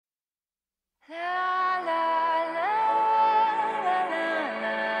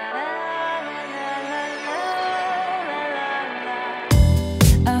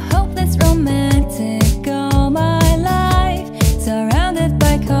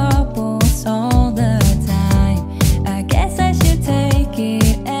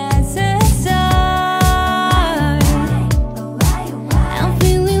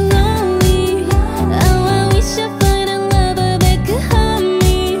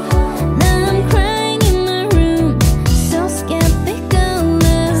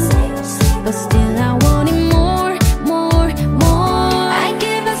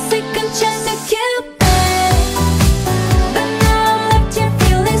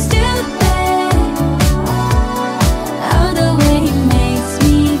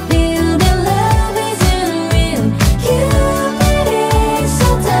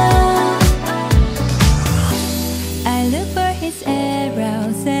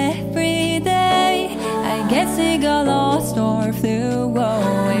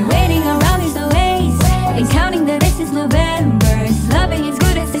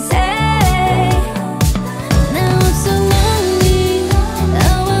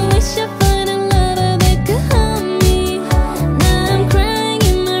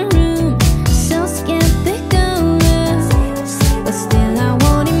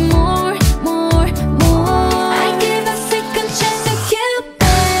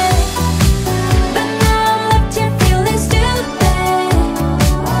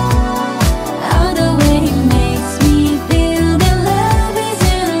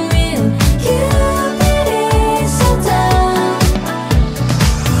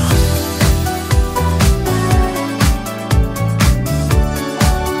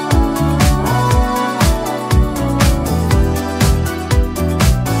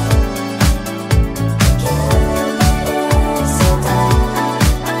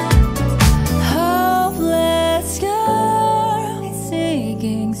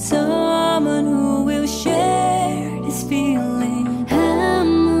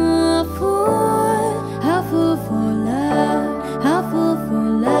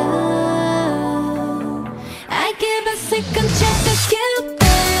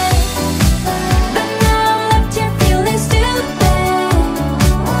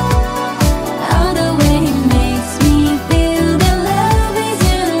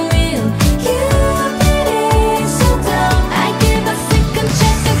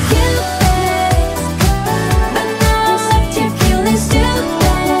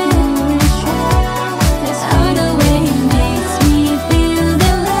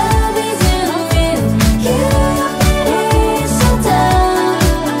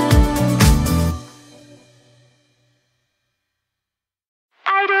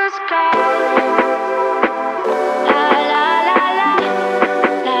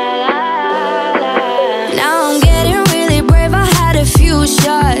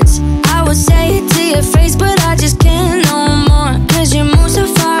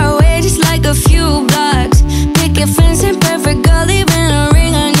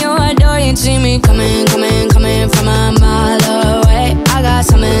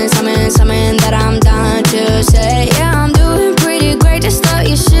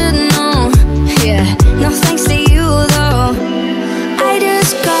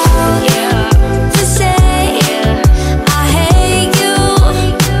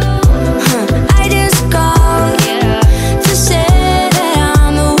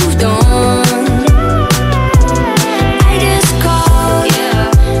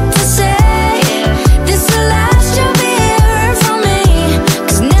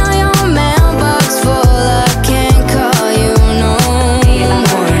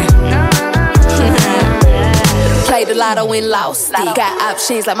And lost it. Got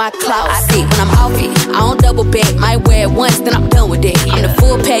options like my closet. When I'm off it, I don't double back. Might wear it once, then I'm done with it. I'm the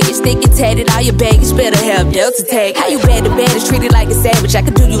full package, thick and tatted. All your baggage better have Delta tag. How you bad to bad is treated like a savage. I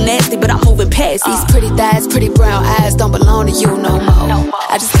could do you nasty, but I'm moving past these pretty thighs, pretty brown eyes don't belong to you no more.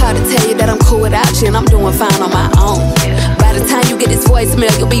 I just called to tell you that I'm cool without you and I'm doing fine on my own. By the time you get this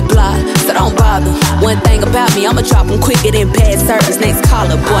voicemail, you'll be blocked, so don't bother. One thing about me, I'ma drop them quicker than bad service. Next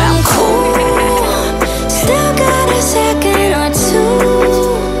caller, boy, I'm cool. Still got a second or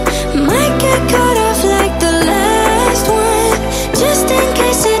two. Might get cut off like the last one, just in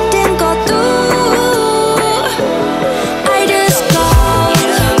case it didn't go through. I just called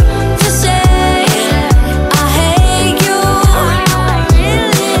to say I hate you.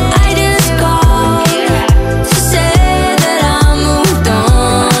 I just called to say that I moved on.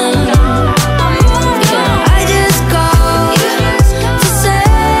 I just called to say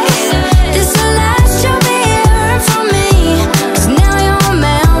this the last you'll be heard from me. 'Cause now your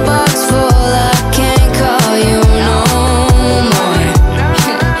mailbox full, I can't call you no more.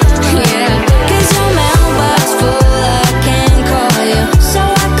 Yeah, 'cause your mailbox full, I can't call you, so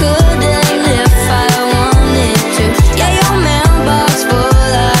I couldn't if I wanted to. Yeah, your mailbox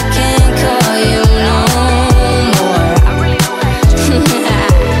full, I can't call you no more.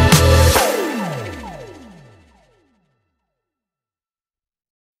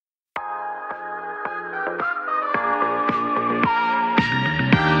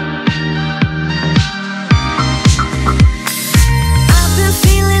 I've been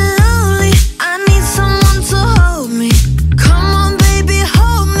feeling lonely, I need someone to hold me. Come on baby,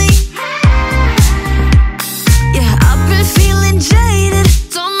 hold me. Yeah, I've been feeling jaded,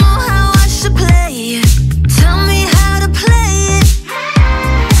 don't know how I should play it. Tell me how to play it.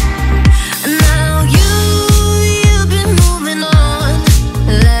 Now you've been moving on.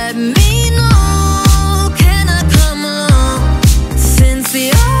 Let me know, can I come along? Since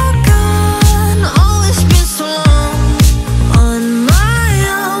you're gone, oh it's been so long. On my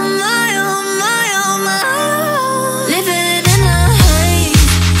own, my own, my own, my own. Living in the haze,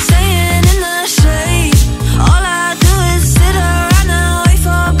 staying in the shade. All I do is sit around and wait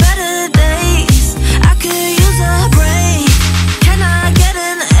for better days. I could use a break, can I get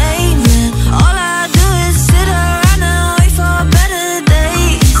an amen? All I do is sit around and wait for better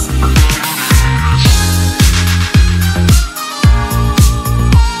days.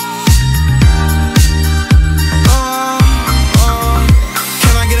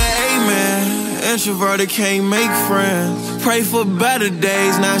 Can I get an amen? Introverted can't make friends. Pray for better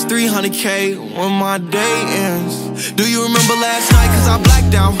days. Now it's 300K when my day ends. Do you remember last night? Cause I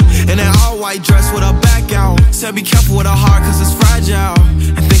blacked out in that all white dress with her back out. Said be careful with her heart cause it's fragile.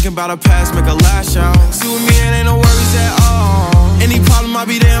 And thinking about her past make her lash out. See with me it ain't no worries at all. Any problem I'll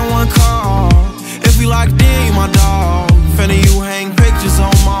be there in one call. If we locked in, you my dog. Finna you hang pictures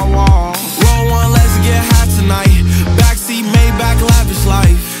on my wall. Roll one, let's get high tonight. Backseat, Maybach, lavish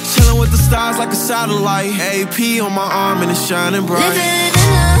life. Chilling with the stars like a satellite. AP on my arm and it's shining bright. Living in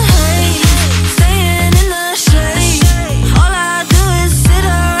the haze, staying in the shade. All I do is sit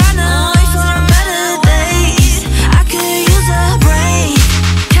around and wait for better days. I could use a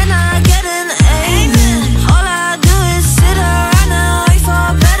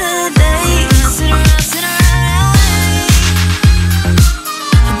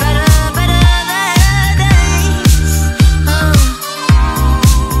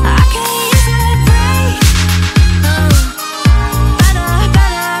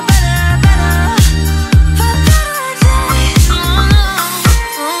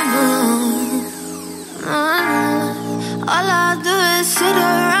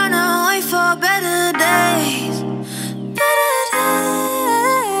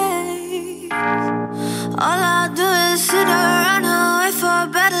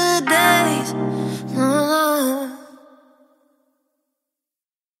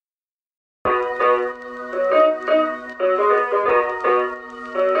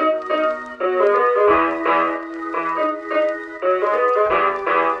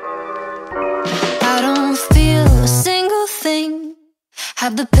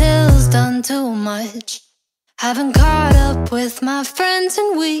Have the pills done too much? Haven't caught up with my friends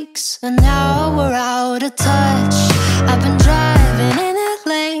in weeks, and now we're out of touch. I've been driving in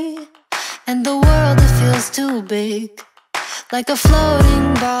LA, and the world, it feels too big, like a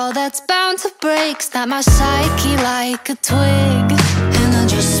floating ball that's bound to break. Snap my psyche like a twig. And I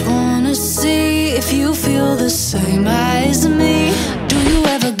just wanna see if you feel the same as me. Do you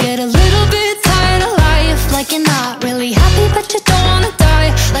ever get a little bit tired of life? Like you're not really happy but you don't wanna die.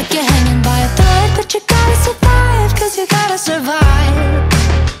 Like you're hanging by a thread but you gotta survive, cause you gotta survive.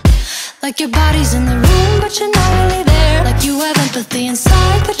 Like your body's in the room but you're not really there. Like you have empathy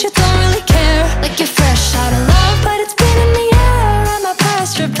inside but you don't really care. Like you're fresh out of love but it's been in the air. Am I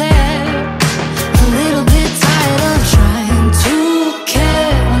past repair? A little bit tired of trying to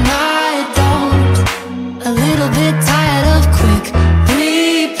care when I don't. A little bit tired of quick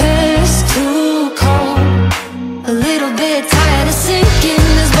repairs, too cold. A little bit tired of sinking,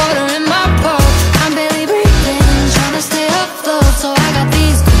 there's water in my pulse. I'm barely breathing, trying to stay afloat, so I got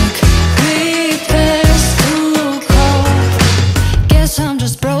these quick repairs, too cold. Guess I'm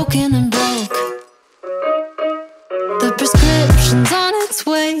just broken and broke. The prescription's on its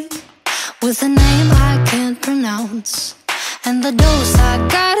way, with a name I can't pronounce, and the dose I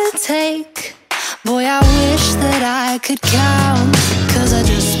gotta take. Boy, I wish that I could count, cause I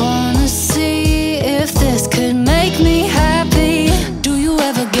just wanna see if this could make me happy. Do you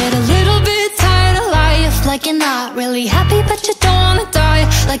ever get a little bit tired of life? Like you're not really happy but you don't wanna die.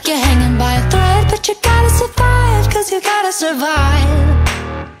 Like you're hanging by a thread but you gotta survive, cause you gotta survive.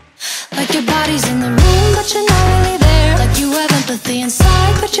 Like your body's in the room but you're not really there. Like you have empathy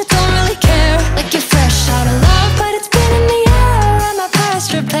inside but you don't really care. Like you're fresh out of love but it's been in the air. Am I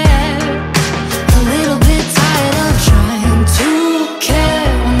past repair? A little bit tired of trying to care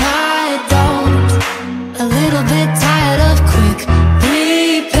when I don't. A little bit tired of quick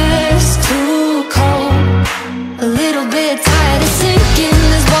repairs, too cold. A little bit tired of sinking,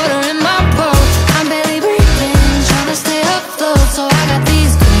 there's water in my pulse. I'm barely breathing, trying to stay afloat, so I got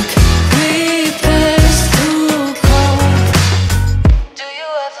these quick repairs, too cold. Do you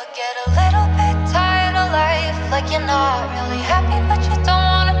ever get a little bit tired of life? Like you're not really happy but you don't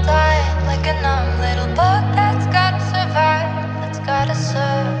wanna die. Like a numb little bug that's gotta survive, that's gotta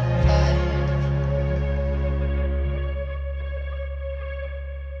survive.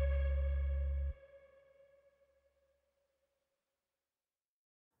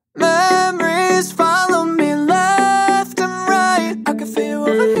 Memories follow me left and right. I can feel you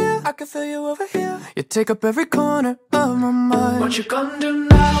over here, I can feel you over here. You take up every corner of my mind. What you gonna do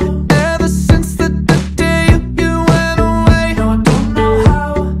now? Ever since the day you went away, no, I don't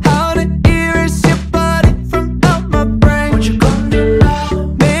know how to erase your body from out my brain. What you gonna do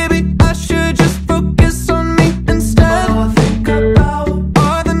now? Maybe I should just focus on me instead. All I think about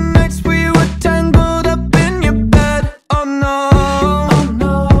are the nights we were tangled up in your bed. Oh no, oh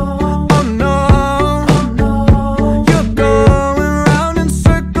no, oh no, oh no. You're going round in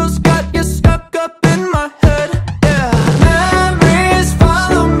circles, got you stuck up in my head. Yeah, memories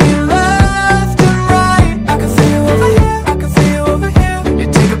follow me left and right. I can feel you over here, I can feel you over here. You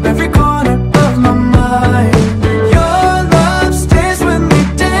take up every corner of my mind. Your love stays with me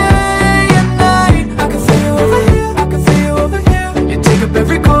day and night. I can feel you over here, I can feel you over here. You take up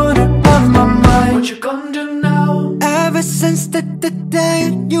every corner of my mind. What you gonna do now? Ever since the day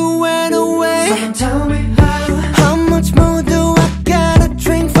you went away, someone tell me how much more do I gotta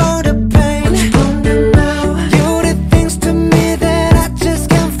drink for the pain? What you gonna do now? You did things to me that I just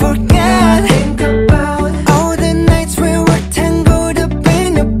can't forget. Think about all the nights we were tangled up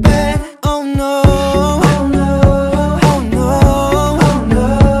in your bed. Oh no, oh no, oh no, oh no.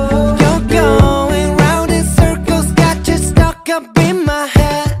 You're going round in circles, got you stuck up in my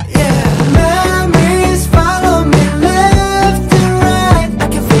head. Yeah, memories follow me left and right. I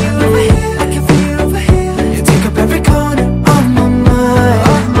can feel you over here, I can feel you over here. You take up every corner of my mind.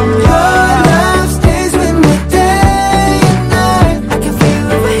 Your love stays with me day and night. I can feel you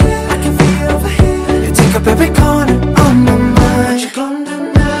over here, I can feel you over here. You take up every corner of my mind. What you gonna do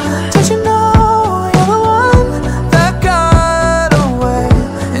now? Did you know you're the one that got away?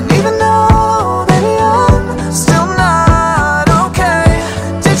 And even though, baby, I'm still not okay.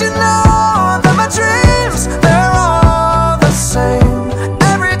 Did you know that my dreams, they're all the same?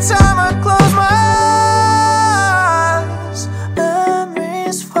 Every time I close my eyes,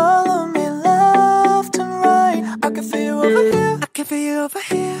 memories follow me left and right. I can feel you over here, I can feel you over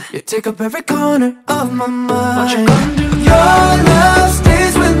here. You take up every corner of my mind. What you gonna do? Your love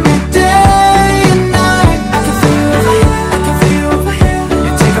stays with me day and night. I can feel you over here, I can feel you over here.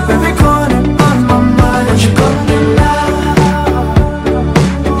 You take up every corner of my mind. What you gonna do now?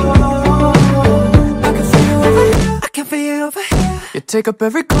 take up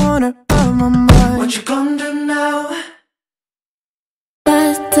every corner of my mind. What you gonna do now?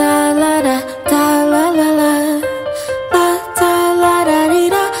 La da la da da la la la. La da la da dee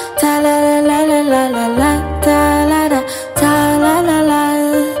da da la la la la la la da la da da la la la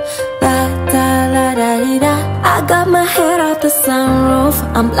la da la da dee da. I got my head out the sunroof,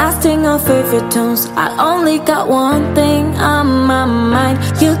 I'm blasting our favorite tunes. I only got one thing on my mind.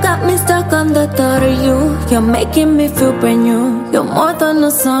 You got me stuck on the thought of you. You're making me feel brand new. You're more than the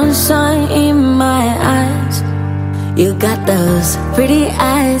sunshine in my eyes. You got those pretty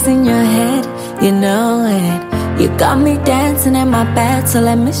eyes in your head, you know it. You got me dancing in my bed, so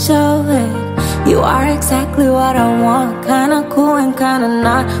let me show it. You are exactly what I want, kinda cool and kinda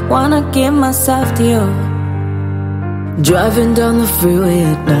not. Wanna give myself to you. Driving down the freeway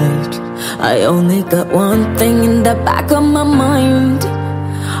at night, I only got one thing in the back of my mind.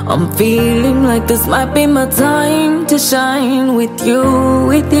 I'm feeling like this might be my time to shine with you,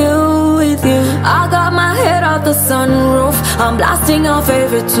 with you, with you. I got my head out the sunroof, I'm blasting our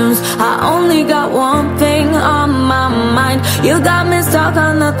favorite tunes. I only got one thing on my mind. You got me stuck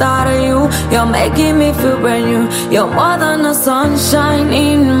on the thought of you. You're making me feel brand new. You're more than the sunshine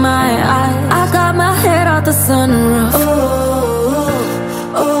in my eyes. I got my head out the sunroof. Oh,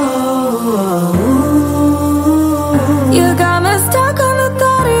 oh, oh, oh. You got me stuck on the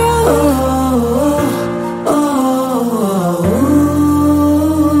thought of you. Oh, oh, oh.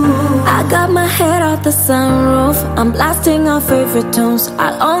 I got my head out the sunroof, I'm blasting our favorite tunes. I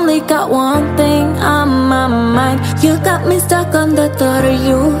only got one thing on my mind. You got me stuck on the thought of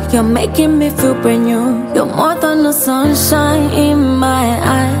you. You're making me feel brand new. You're more than the sunshine in my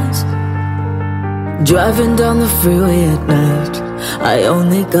eyes. Driving down the freeway at night, I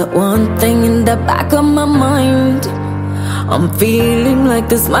only got one thing in the back of my mind. I'm feeling like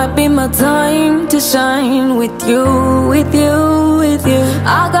this might be my time to shine with you, with you, with you.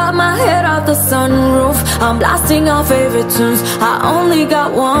 I got my head out the sunroof, I'm blasting our favorite tunes. I only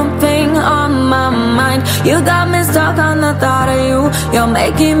got one thing on my mind. You got me stuck on the thought of you. You're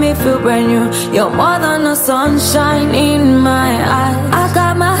making me feel brand new. You're more than the sunshine in my eyes. I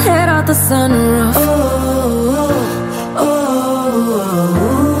got my head out the sunroof. Oh, oh, oh,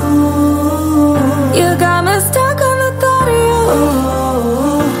 oh. You got me stuck on the thought of you. Oh,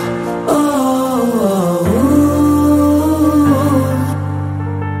 oh, oh, oh.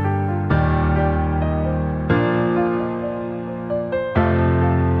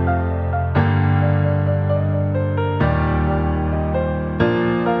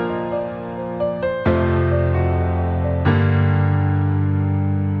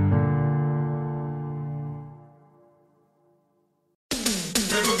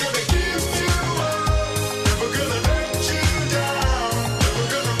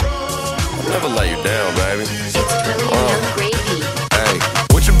 Never let you down, baby. Hey,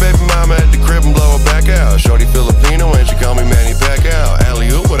 with your baby mama at the crib and blow her back out. Shorty Filipino and she call me Manny Pacquiao.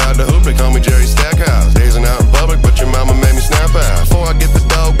 Alley-oop without the hoop, they call me Jerry Stackhouse. Dazing out in public, but your mama made me snap out. Before I get the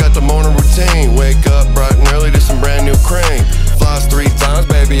dough, got the morning routine. Wake up bright and early to some brand new cream. Floss 3 times,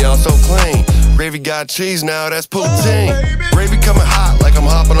 baby, all so clean. Gravy got cheese now, that's poutine. Gravy coming hot like I'm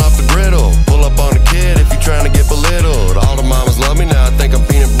hopping off the griddle. Pull up on the kid if you trying to get belittled. All the mamas love me now, I think I'm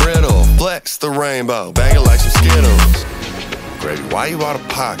peanut brittle. Flex the rainbow, bag it like some Skittles. Gravy, why you out of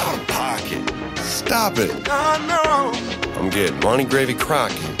pocket? Out of pocket. Stop it. I know. I'm getting money, Gravy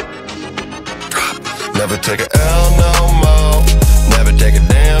Crockett. Drop. Never take a L no more. Never take a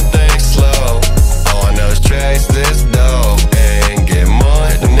damn thing slow. All I know is chase this dough and get money.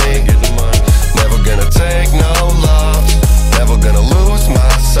 Never gonna take no loss. Never gonna lose my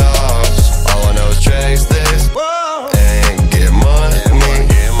sauce. All I know is chase this and get money. Get money,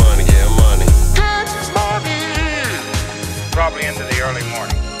 get money. Get money. Probably into the early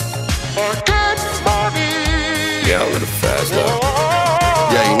morning. Get money. Yeah, I live a fast life.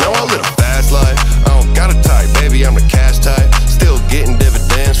 Yeah, you know I live a fast life. I don't got a type, baby, I'm the cash type. Still getting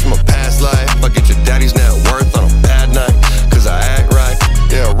dividends from a past life. I get your daddy's net worth on a bad night, cause I act right.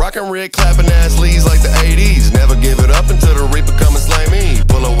 Yeah, rockin' red, clapping ass leads like the 80s. Never give it up until the reaper come and slay me.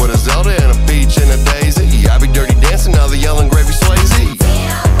 Pull up with a Zelda and a peach and a daisy. I be dirty dancing, now the yelling Gravy Swayze.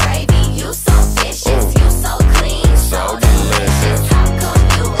 Damn, Gravy, you so vicious, you so clean, so delicious. How come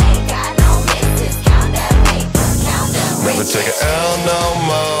you ain't got no misses? Count that paper, count that riches. Never take a L no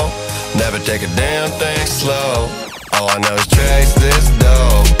more. Never take a damn thing slow. All I know is chase this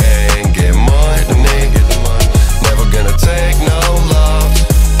dough and get money. Never gonna take no loss.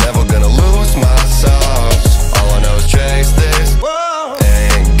 Never gonna lose my sauce. All I know is chase this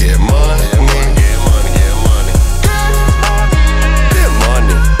and get money. Get money, get money, get money. Get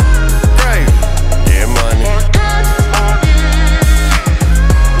money. Gravy. Get money.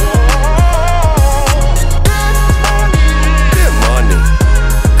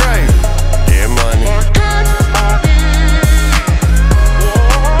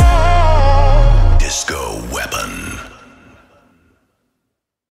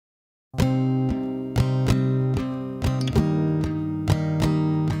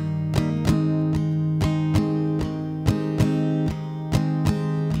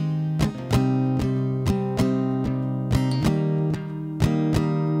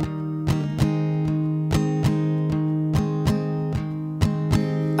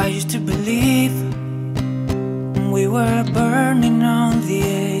 I used to believe we were burning on the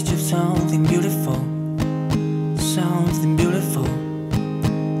edge of something beautiful, something beautiful.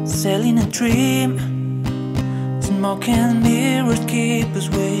 Selling a dream, smoke and mirrors keep us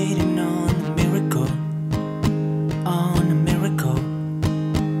waiting on a miracle, on a miracle.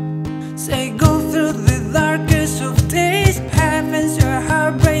 Say go through the darkest of days, heaven's your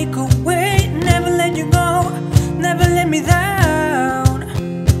heartbreak away. Never let you go, never let me down.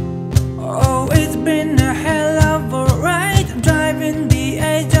 Oh, it's been a hell of a ride, driving the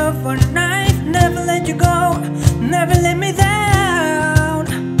edge of a knife. Never let you go, never let me down.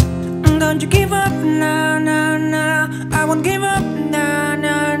 Don't you give up now, now, now. I won't give up now,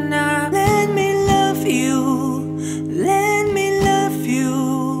 now, now. Let me love you, let me love you.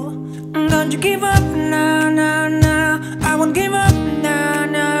 Don't you give up now, now, now. I won't give up now,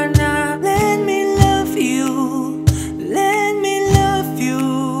 now, now. Let me love you, let me love you.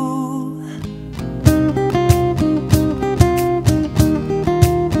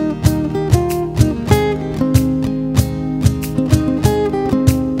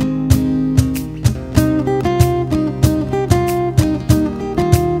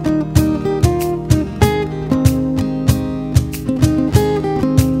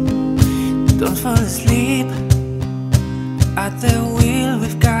 Don't fall asleep at the wheel.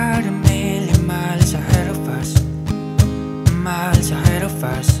 We've got a million miles ahead of us, miles ahead of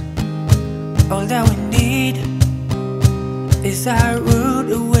us. All that we need is our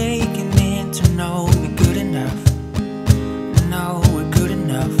rude awakening to know we're good enough, know we're good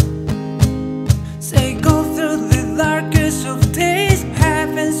enough. Say go through the darkest of days,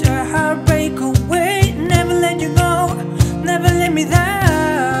 heaven's your heartbreak away. Never let you go, never let me down.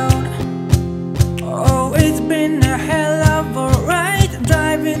 Oh, it's been a hell of a ride,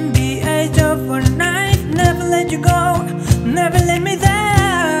 driving the edge of a knife. Never let you go, never let me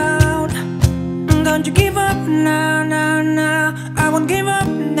down. Don't you give up now, now, now. I won't give up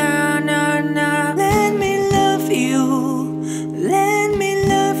now, now, now. Let me love you, let me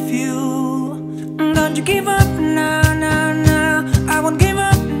love you. Don't you give up now, now, now. I won't give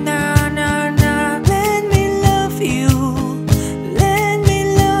up now, now, now. Let me love you, let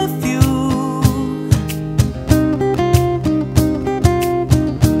me love you.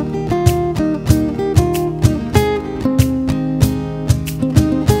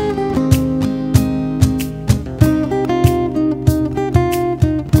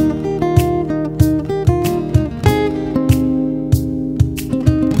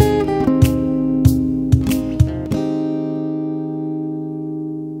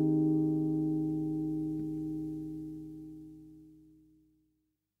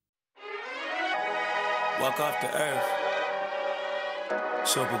 Walk off the earth.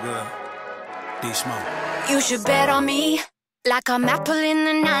 Super good. D-Smoke. You should bet on me, like I'm Apple in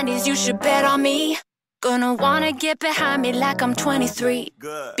the 90s. You should bet on me. Gonna wanna get behind me like I'm 23.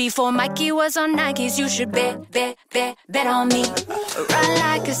 Good. Before Mikey was on Nikes, you should bet on me. Run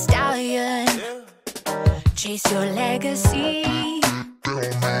like a stallion, chase your legacy.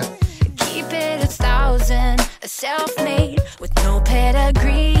 Keep it 1,000, a self-made with no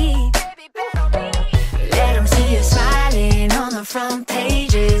pedigree. Let them see you smiling on the front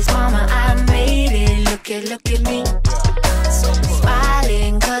pages. Mama, I made it, look at me.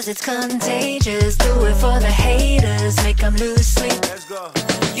 Smiling cause it's contagious. Do it for the haters, make them lose sleep. Let's go.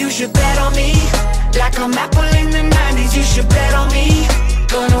 You should bet on me, like I'm Apple in the 90s. You should bet on me.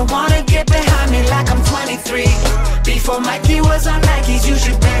 Gonna wanna get behind me like I'm 23. Before Mikey was on Nikes, you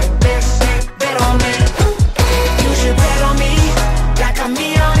should bet on me. You should bet on me, like I'm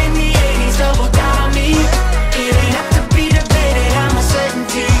Neon in the 80s. Double down on me. It ain't have to be debated, I'm a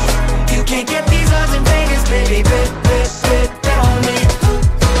certainty. You can't get these odds in Vegas, baby. Bet on me.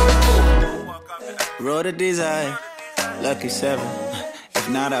 Roll the desire. Lucky 7. If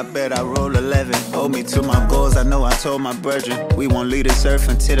not, I bet I roll 11. Hold me to my goals, I know I told my brethren. We won't lead the surf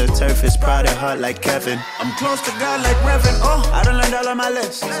until the turf is proud and hard like Kevin. I'm close to God like Reverend. Oh, I done learned all of my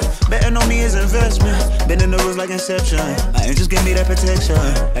lessons. Betting on me is investment. Been in the rules like Inception. My angels give me that protection.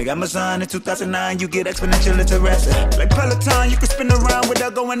 Like Amazon in 2009, you get exponential interested. Like Peloton, you can spin around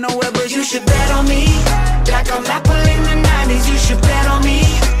without going nowhere, but You should bet on me, like I'm Apple in the 90s. You should bet on me.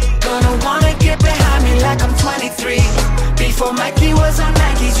 Gonna wanna get behind me like I'm 23. Before Mikey was on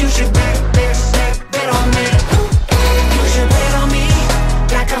Nikes, you should bet on me. You should bet on me,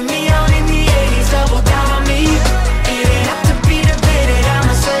 like I'm Neon in the 80s. Double down on me. It ain't have to be debated, I'm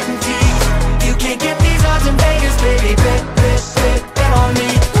a certainty. You can't get these odds in Vegas, baby. Bet on me.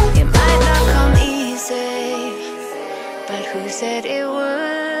 It might not come easy, but who said it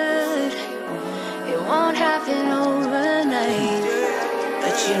would? It won't happen overnight.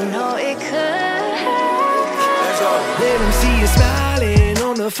 know it could happen. Let them see you smiling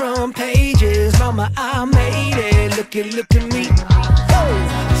on the front pages. Mama, I made it. Look at me.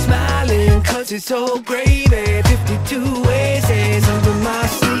 Smiling cause it's so gravy. 52 aces under my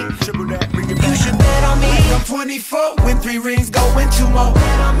seat. You should bet on me. I'm 24 with 3 rings, going 2 more.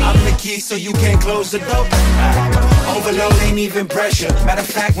 I'm the key so you can't close the door. Overload ain't even pressure. Matter of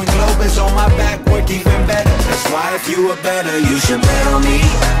fact, when Globe is on my back, work even better. That's why if you were better, you should bet on me.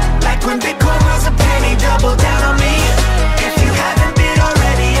 Like when Bitcoin was a penny, double down on me. If you haven't been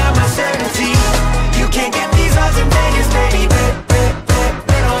already, I'm a certainty. You can't get these odds in Vegas, baby.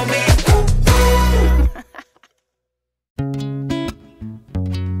 Bet on me.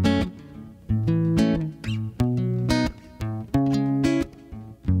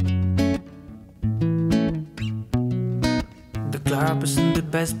 The club isn't the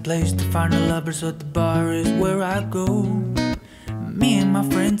best place to find a lover, so the bar is where I go. Me and my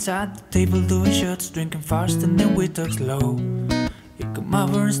friends at the table doing shots, drinking fast and then we talk slow. You come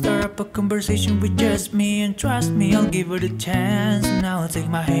over and start up a conversation with just me, and trust me, I'll give it a chance. Now I'll take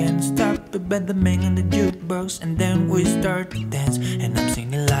my hand, stop it by the man in the jukebox, and then we start to dance. And I'm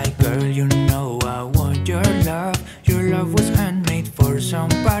singing like, girl, you know I want your love. Your love was handmade for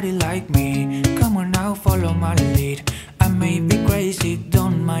somebody like me. Come on now, follow my lead. I may be crazy,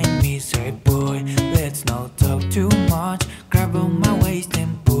 don't mind me. Say, boy, let's not talk too much. Grab on my waist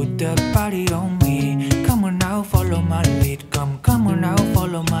and put the body on me. Come on now, follow my lead. Come on now,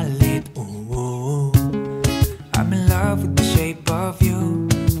 follow my lead. Ooh, I'm in love with the shape of you.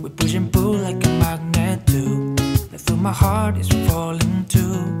 We push and pull like a magnet do. I feel my heart is falling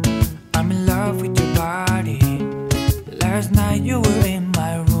too. I'm in love with your body. Last night you were in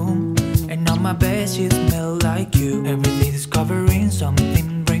my room, and on my bed sheets smell like you. Every day discovering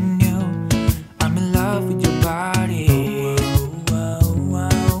something brand new. I'm in love with your body.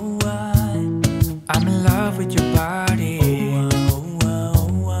 I'm in love with your body.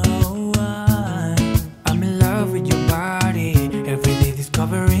 I'm in love with your body. Every day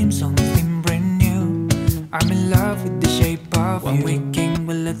discovering something brand new. I'm in love with the shape of you. One weekend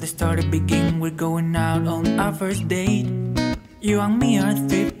we'll let the story begin. We're going out on our first date. You and me are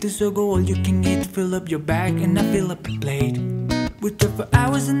thrifty, so go all you can eat. Fill up your bag and I fill up a plate. We talk for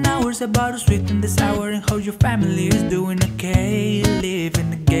hours and hours about the street and the sour, and how your family is doing okay.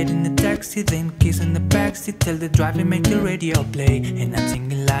 Living and getting a taxi, then kiss in the backseat. Tell the driver make the radio play. And I'm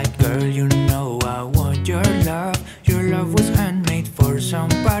singing like, girl, you know I want your love. Your love was handmade for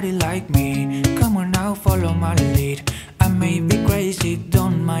somebody like me. Come on now, follow my lead. I may be crazy,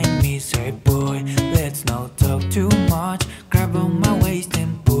 don't mind me. Say, boy, let's not talk too much. Grab on my waist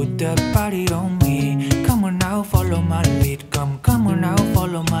and put the body on me. Come on now, follow my lead. Come on now,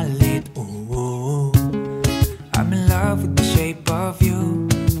 follow my lead. Ooh, I'm in love with the shape of you.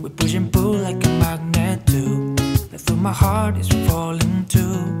 We push and pull like a magnet do. I feel my heart is falling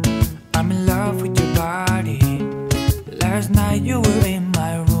too. I'm in love with your body. Last night you were in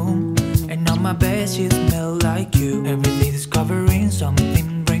my room, and on my bed sheets smell like you. Every day discovering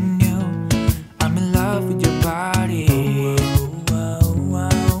something brand new. I'm in love with your body.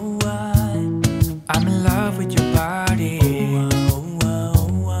 I'm in love with your body.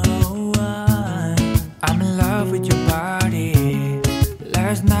 I'm in love with your body.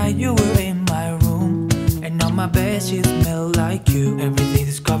 Last night you were in my room, and on my bed sheets smell like you. Every day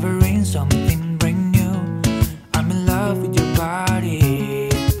discovering something brand new. I'm in love with your body.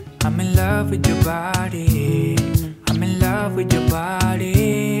 I'm in love with your body. I'm in love with your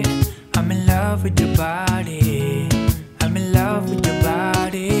body. I'm in love with your body. I'm in love with your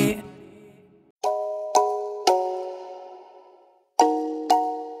body.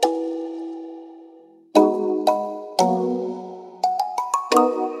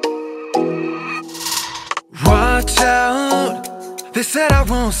 Watch out, they said I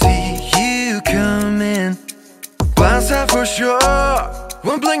won't see you coming. Blindside for sure.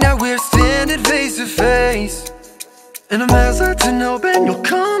 One blink now we're standing face to face. And I'm hesitant, hoping you'll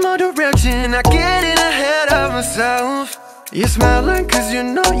come our direction. I get in ahead of myself. You're smiling cause you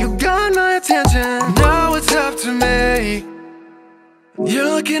know you got my attention. Now it's up to me. You're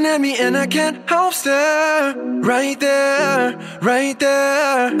looking at me and I can't help stare. Right there, right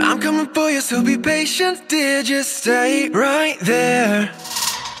there. I'm coming for you, so be patient, dear, just stay right there.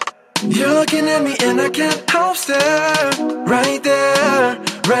 You're looking at me and I can't help stare. Right there,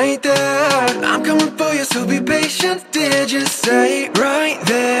 right there. I'm coming for you, so be patient, dear, just stay right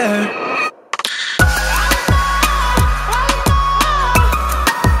there.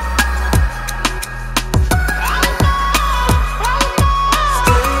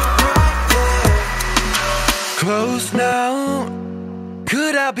 Close now.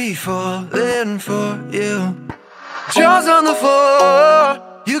 Could I be be falling for you. Jaws on the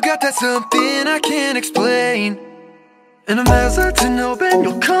floor, you got that something I can't explain. And I'm hesitant, hoping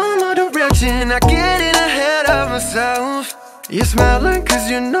you'll come my direction. I get in ahead of myself. You're smiling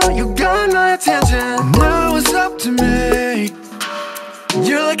cause you know you got my attention. Now it's up to me.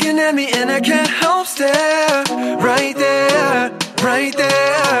 You're looking at me and I can't help stare. Right there, right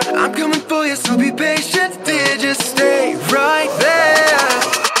there. I'm coming for you, so be patient, dear, just stay right there.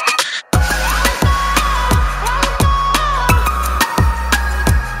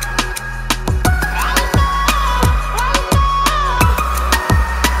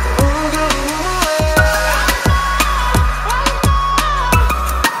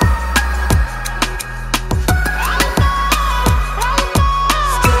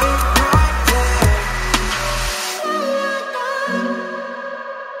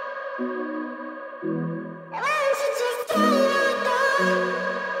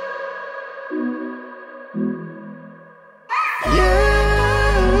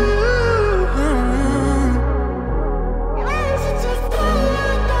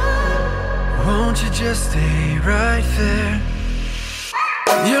 Won't you just stay right there?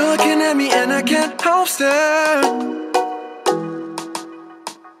 You're looking at me and I can't help stare.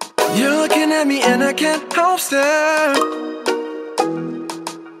 You're looking at me and I can't help stare.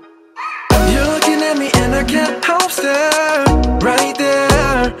 You're looking at me and I can't help stare. Right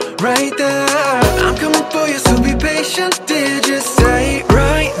there, right there. I'm coming for you, so be patient, dear, just stay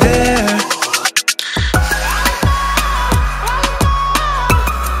right there.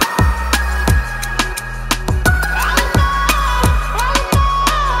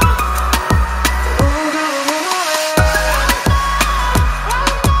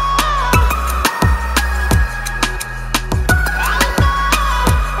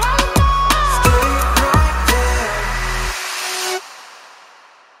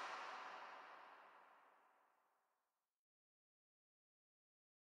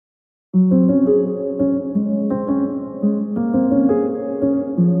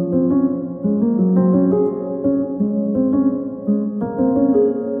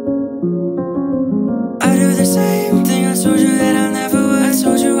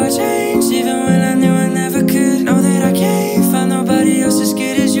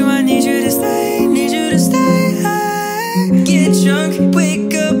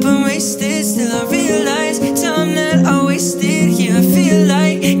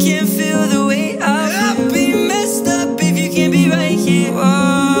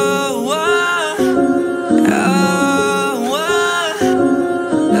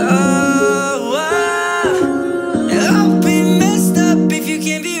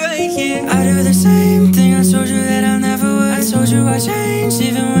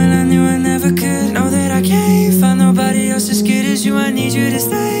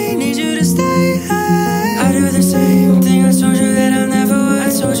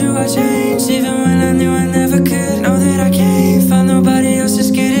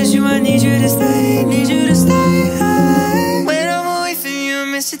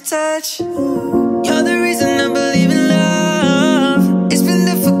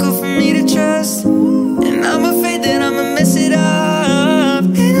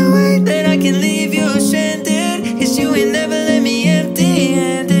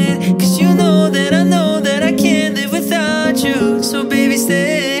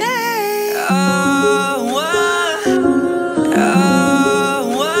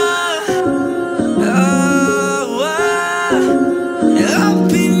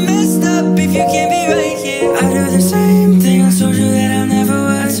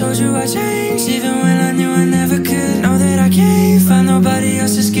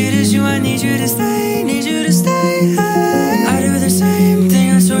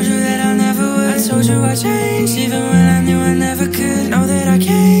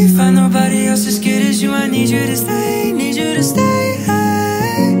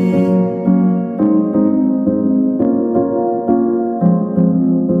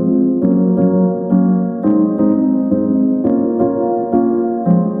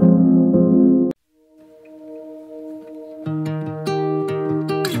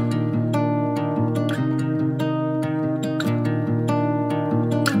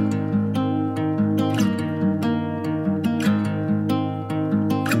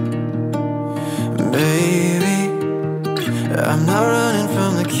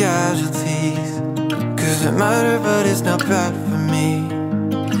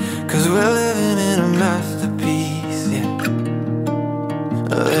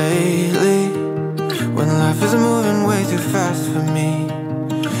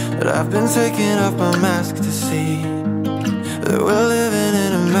 But I've been taking off my mask to see that we're living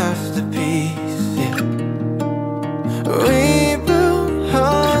in a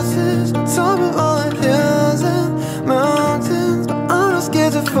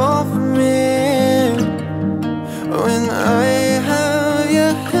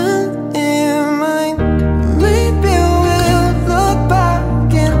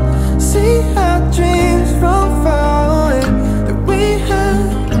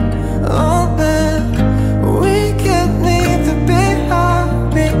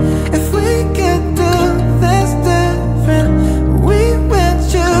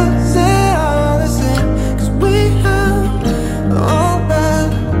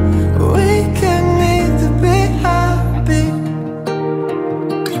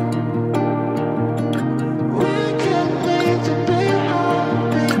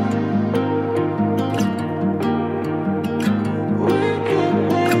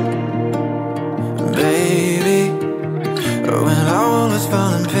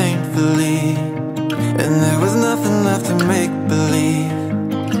painfully, and there was nothing left to make believe.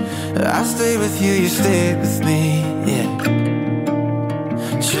 I stayed with you, you stayed with me, yeah.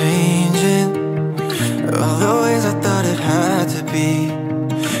 Changing all the ways I thought it had to be,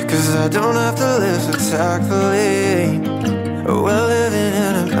 'cause I don't have to live so tactfully. We're living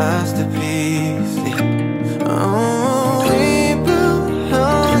in a masterpiece, yeah. Oh, we built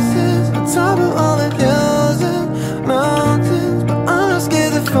houses on top of all the hills and mountains, but I'm not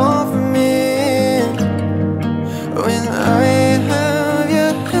scared to fall from it. When I have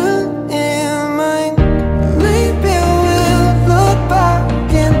your hand in mine, maybe we'll look back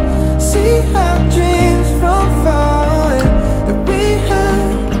and see how dreams from far away, that we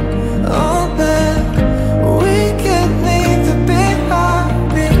had all that we could need to be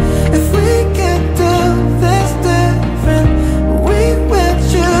happy. If we could do this different, we would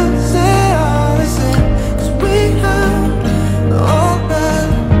choose it all the same, 'cause we had all that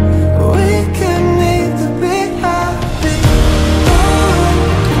we could need to be happy.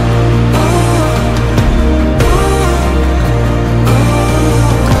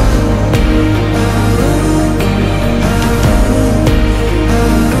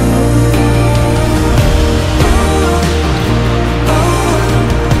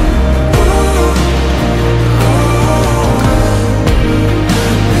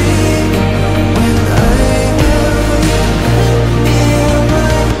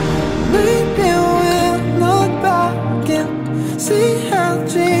 Maybe we'll look back and see how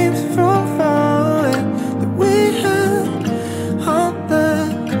dreams from far away, that we had all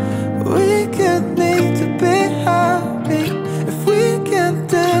that we could need to be happy. If we can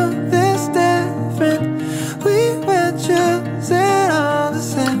do this different, we would choose it all the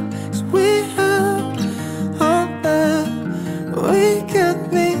same, 'cause we had all that we could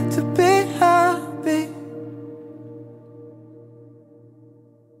need to be happy.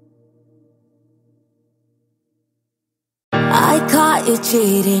 I caught you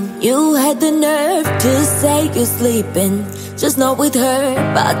cheating. You had the nerve to say you're sleeping. Just know with her,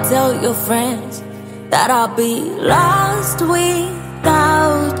 but tell your friends that I'll be lost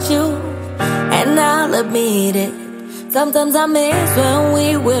without you. And I'll admit it, sometimes I miss when we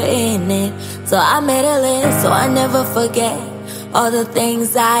were in it. So I made a list so I never forget all the things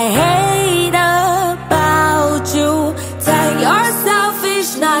I hate about you. 10 you're selfish,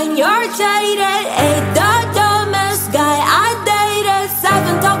 9 you're jaded, 8 the dumbest guy I dated,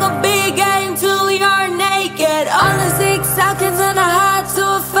 7 talk a big game, 2 you're naked, only 6 seconds and I had to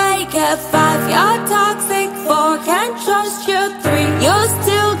fake it, 5 you're toxic, 4 can't trust you, 3 you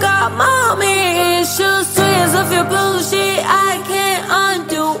still got mommy issues, 2 years of your bullshit I can't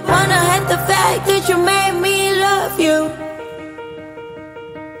undo, wanna hate the fact that you made me love you.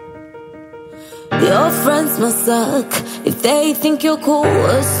 Your friends must suck if they think you're cool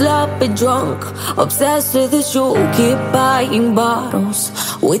or sloppy drunk, obsessed with this you keep buying bottles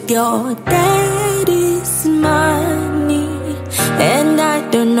with your daddy's money. And I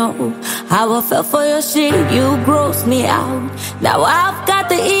don't know how I fell for your shit, you gross me out. Now I've got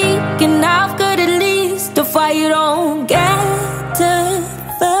the ick and I've got at least to fight you don't get to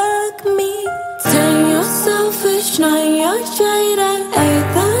fuck me. 10 you're selfish, 9 you're jaded, 8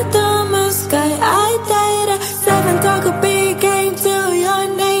 the dumbest guy I dated, 7 talk a big game till you're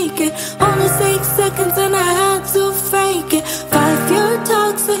naked, only 6 seconds and I had to fake it, 5 you're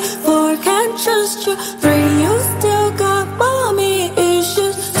toxic, 4 can't trust you, 3 you still got mommy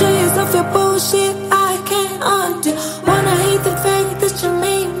issues, 2 years of your bullshit I can't undo, wanna hate the fact that you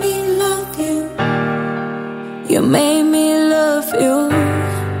made me love you. You made me love you.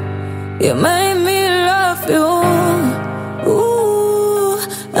 You made me love you. Ooh,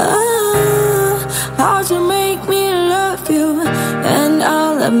 how'd you make me love you? And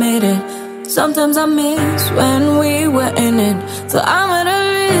I'll admit it, sometimes I miss when we were in it. So I'm at a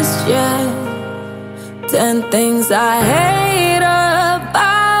list, yeah. 10 things I hate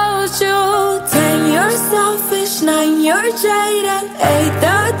about you. 10 you're selfish, 9 you're jaded, 8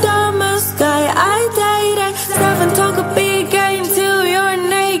 the dumbest guy I dated, 7 talk a big game till you're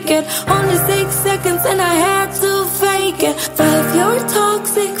naked, only 6 seconds and I had to fake it, 5 you're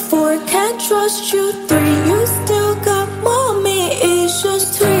toxic, 4 can't trust you, 3 you still got mommy issues,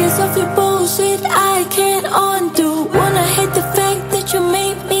 2 years of your bullshit I can't undo, wanna hate the fact that you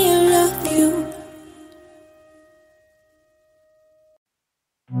made me love you.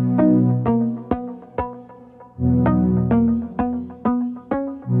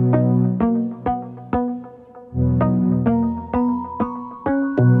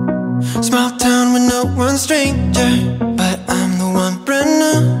 Small town with no one stranger, but I'm the one brand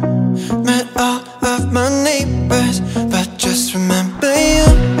new. Met all of my neighbors, but just remember you.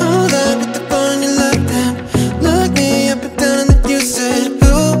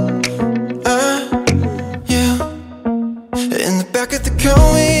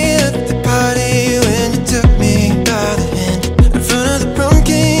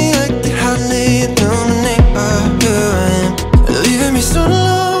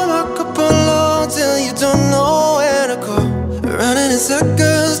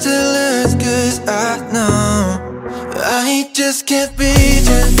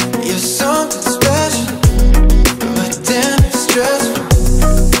 you. You're something special, but damn, you're stressful.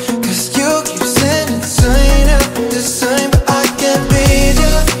 Cause you keep sending sign after the sign, but I can't beat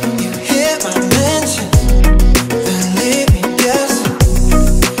you. You hit my mention, then leave me guessing.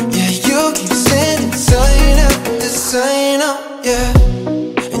 Yeah, you keep sending sign after the sign, oh yeah.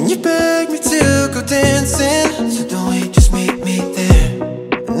 And you beg me to go dancing, so don't wait, just meet me there.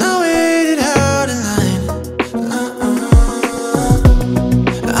 And I waited out in line.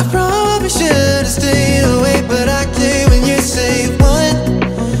 I probably should've stayed away, but I came when you say one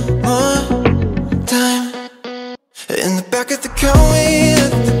more time. In the back of the car, we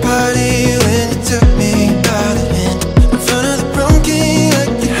at the party when you took me by the hand. In front of the prom king,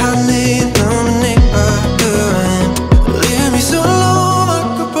 like you hardly know my neighborhood. Leave me so alone, I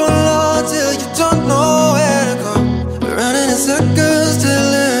could pull on till you don't know where to go. Running in circles till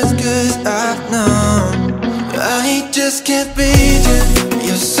it's 'cause I've known I just can't beat you.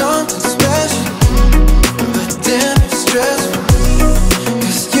 You're something special, but damn, you're stressful.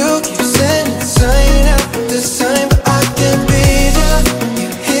 Cause you keep sending sign after sign, but I can't beat you. You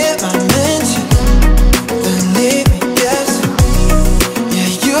hit my mention, then leave me guessing. Yeah,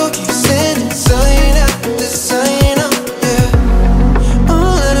 you keep sending sign after sign, oh yeah.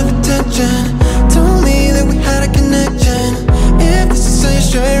 All out of attention, told me that we had a connection. If this is such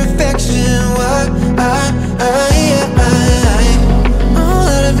straight affection, why all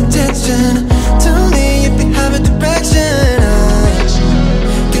out of attention, tell me if you have a direction.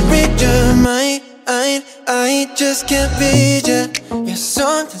 Can read your mind, I just can't beat you. You're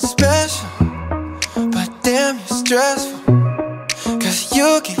something special, but damn, you're stressful. Cause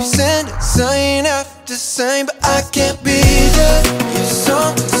you keep sending sign after sign, but I can't beat you. You're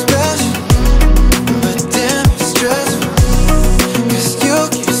something